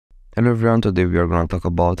Hello everyone, today we are going to talk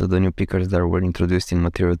about the new pickers that were introduced in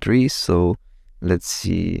Material 3. So let's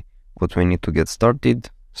see what we need to get started.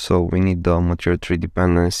 So we need the Material 3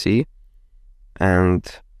 dependency, and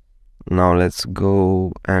now let's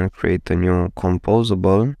go and create a new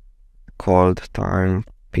composable called TimePicker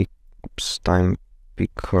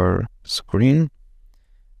screen,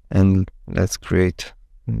 and let's create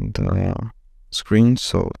the screen.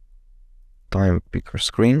 So TimePicker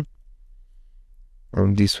screen.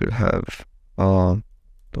 And this will have TimePicker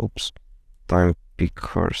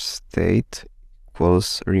state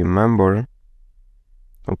equals remember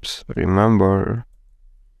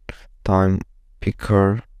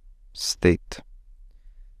TimePicker state.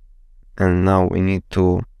 And now we need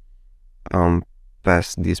to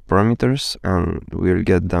pass these parameters, and we'll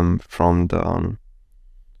get them from the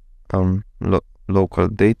local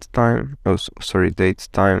datetime.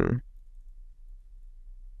 Datetime.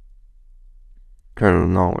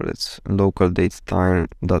 And now let's local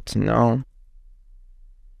datetime.now,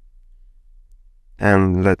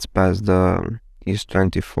 and let's pass the is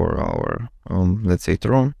 24-hour let's say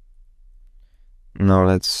true. Now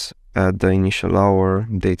let's add the initial hour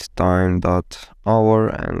datetime.hour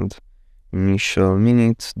and initial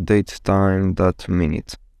minute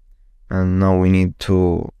datetime.minute. And now we need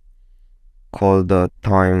to call the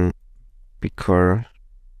TimePicker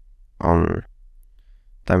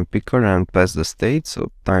and pass the state, so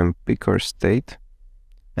TimePicker state,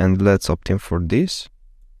 and let's opt in for this.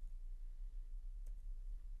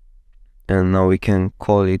 And now we can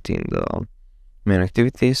call it in the main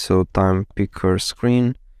activity, so TimePicker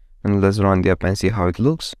screen, and let's run the app and see how it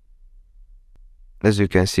looks. As you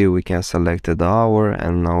can see, we can select the hour,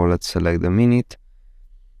 and now let's select the minute.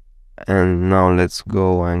 And now let's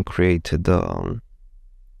go and create the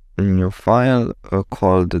new file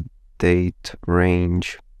called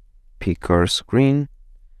DateRangePicker screen,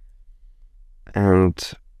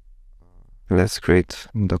 and let's create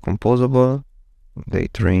the composable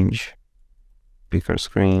DateRangePicker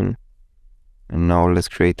screen. And now let's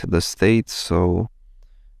create the state, so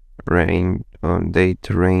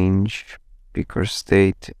DateRangePicker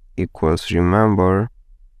state equals remember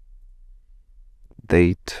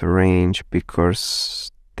DateRangePicker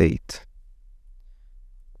state.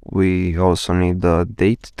 We also need the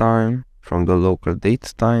date time from the local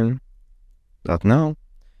datetime.now,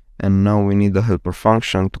 and now we need the helper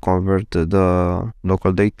function to convert the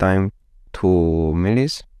local datetime to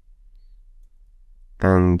millis,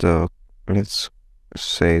 and let's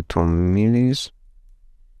say to millis,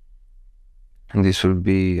 and this will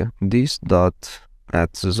be this dot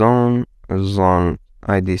at zone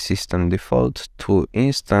ID system default to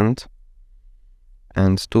instant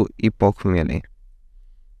and to epoch milli.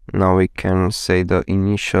 Now we can say the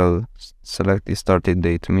initial selected started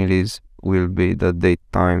date millis will be the date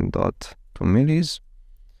time dot to millis.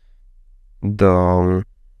 The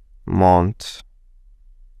month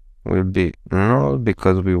will be null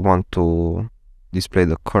because we want to display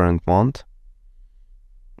the current month.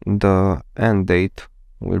 The end date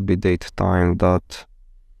will be date time dot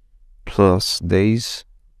plus days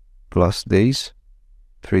 3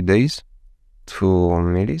 days to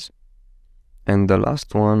millis. And the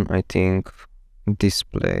last one, I think,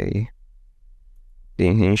 display. The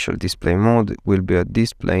initial display mode will be a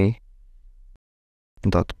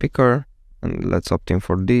display.picker, and let's opt in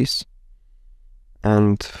for this.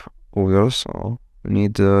 And we also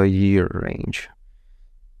need the year range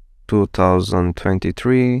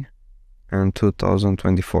 2023 and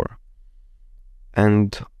 2024.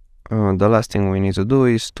 And the last thing we need to do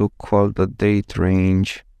is to call the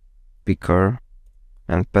DateRangePicker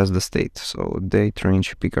and pass the state, so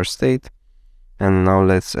DateRangePicker state. And now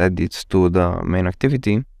let's add it to the main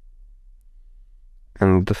activity,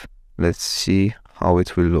 and let's see how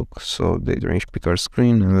it will look. So DateRangePicker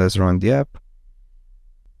screen, and let's run the app.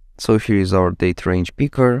 So here is our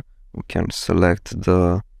DateRangePicker. We can select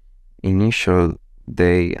the initial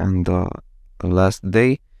day and the last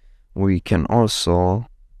day. We can also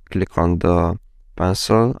click on the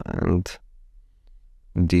pencil, and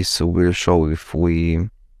this will show if we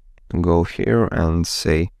go here and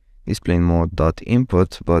say display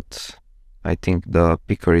mode.input, but I think the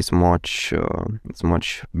picker is much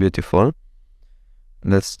beautiful.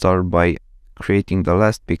 Let's start by creating the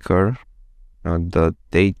last picker, the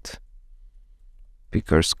DatePicker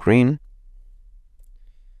screen.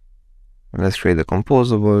 Let's create the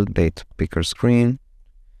composable DatePicker screen,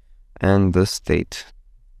 and the state.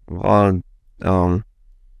 Well,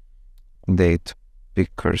 DatePicker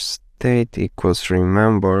state equals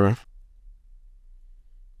remember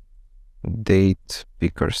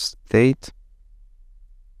DatePicker state,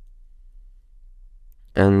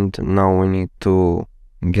 And now we need to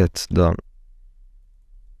get the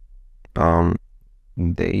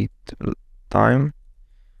date time,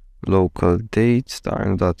 local date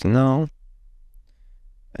time dot now,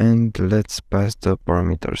 and let's pass the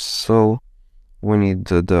parameters. So we need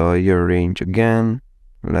the year range again.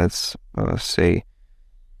 Let's say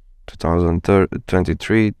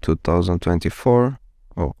 2023, 2024.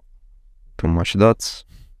 Oh, too much dots.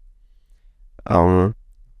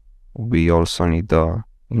 We also need the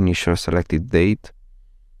initial selected date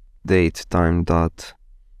time dot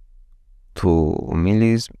to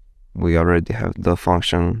millis. We already have the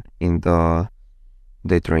function in the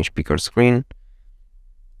DateRangePicker screen.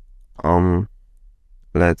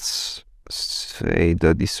 Let's say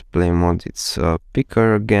the display mode, it's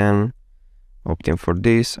picker again, opt-in for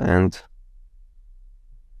this, and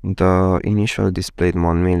the initial displayed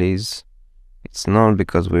month millis, it's null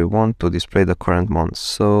because we want to display the current month.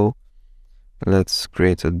 So let's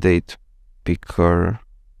create a DatePicker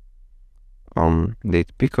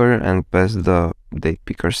and pass the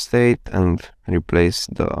DatePicker state and replace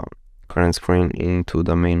the current screen into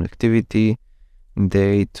the main activity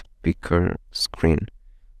DatePicker screen.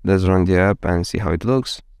 Let's run the app and see how it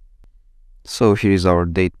looks. So here is our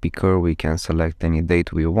DatePicker. We can select any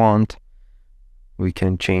date we want. We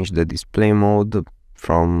can change the display mode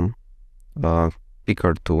from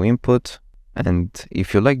picker to input. And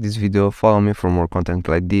if you like this video, follow me for more content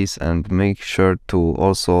like this, and make sure to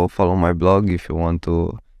also follow my blog if you want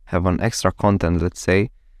to have an extra content, let's say.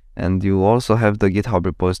 And you also have the GitHub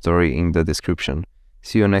repository in the description.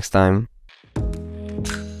 See you next time.